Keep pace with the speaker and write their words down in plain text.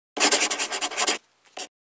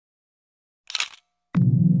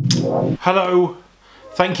Hello,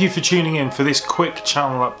 thank you for tuning in for this quick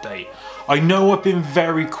channel update. I know I've been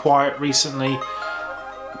very quiet recently,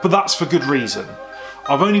 but that's for good reason.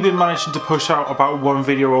 I've only been managing to push out about one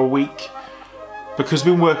video a week because I've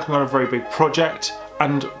been working on a very big project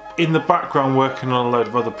and in the background working on a load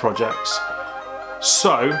of other projects.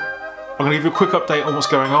 So, I'm going to give you a quick update on what's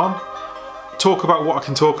going on, talk about what I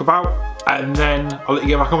can talk about, and then I'll let you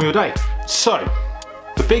get back on with your day. So,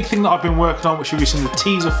 the big thing that I've been working on, which we released the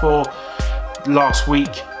teaser for last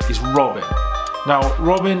week, is Robin. Now,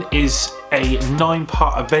 Robin is a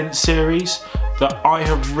 9-part event series that I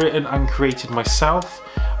have written and created myself,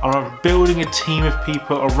 and I'm building a team of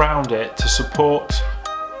people around it to support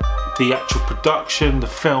the actual production, the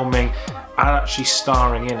filming, and actually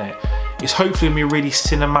starring in it. It's hopefully going to be a really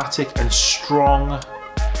cinematic and strong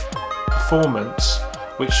performance,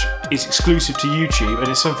 which is exclusive to YouTube, and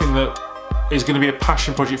it's something that is going to be a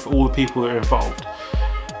passion project for all the people that are involved.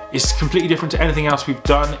 It's completely different to anything else we've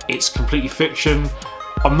done. It's completely fiction.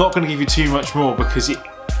 I'm not going to give you too much more because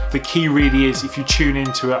the key really is, if you tune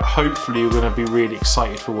into it, hopefully you're going to be really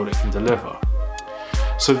excited for what it can deliver.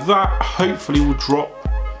 So that hopefully will drop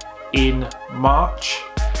in March.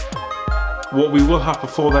 What we will have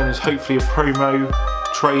before then is hopefully a promo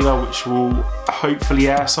trailer which will hopefully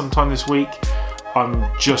air sometime this week. I'm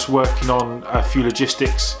just working on a few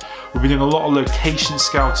logistics. We've been doing a lot of location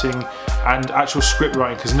scouting and actual script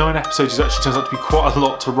writing, because 9 episodes actually turns out to be quite a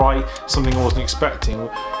lot to write, something I wasn't expecting.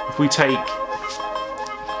 If we take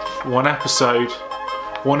one episode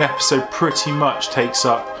pretty much takes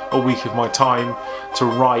up a week of my time to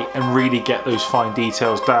write and really get those fine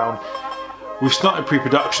details down. We've started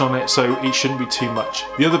pre-production on it, so it shouldn't be too much.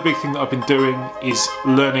 The other big thing that I've been doing is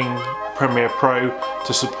learning Premiere Pro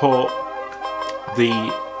to support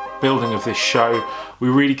the building of this show. We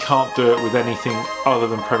really can't do it with anything other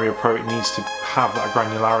than Premiere Pro. It needs to have that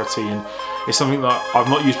granularity, and it's something that I've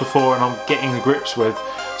not used before and I'm getting the grips with,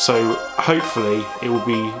 so hopefully it will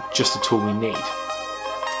be just the tool we need.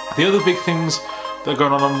 The other big things that are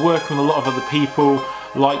going on, I'm working with a lot of other people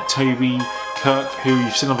like Toby Kirk, who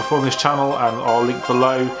you've seen on before on this channel, and I'll link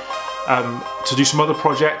below, to do some other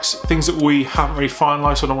projects, things that we haven't really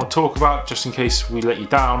finalised, so I don't want to talk about just in case we let you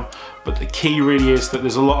down. But the key really is that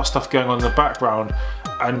there's a lot of stuff going on in the background,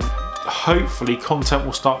 and hopefully content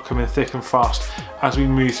will start coming thick and fast as we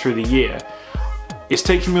move through the year. It's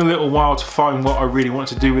taken me a little while to find what I really want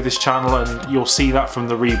to do with this channel, and you'll see that from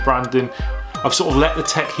the rebranding. I've sort of let the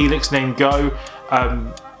Tech Helix name go.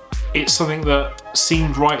 It's something that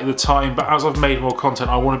seemed right at the time, but as I've made more content,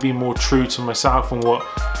 I want to be more true to myself and what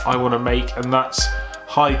I want to make, and that's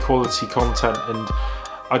high quality content, and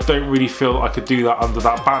I don't really feel I could do that under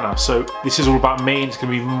that banner. So this is all about me, and it's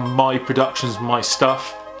going to be my productions, my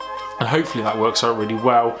stuff, and hopefully that works out really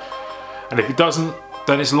well. And if it doesn't,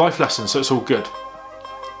 then it's a life lesson, so it's all good.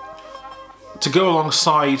 To go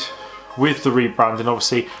alongside with the rebranding,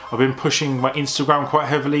 obviously I've been pushing my Instagram quite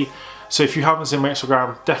heavily. So if you haven't seen my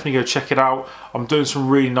Instagram, definitely go check it out. I'm doing some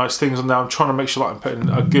really nice things on there. I'm trying to make sure that I'm putting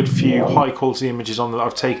a good few high quality images on that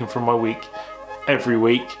I've taken from my week every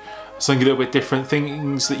week. Something a little bit different,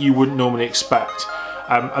 things that you wouldn't normally expect.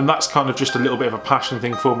 And that's kind of just a little bit of a passion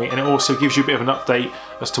thing for me, and it also gives you a bit of an update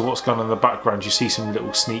as to what's going on in the background. You see some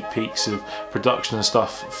little sneak peeks of production and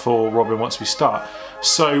stuff for Robin once we start.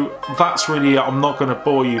 So that's really it. I'm not going to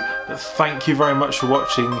bore you, but thank you very much for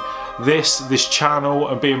watching this channel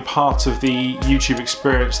and being part of the YouTube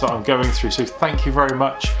experience that I'm going through. So thank you very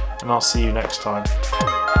much, and I'll see you next time.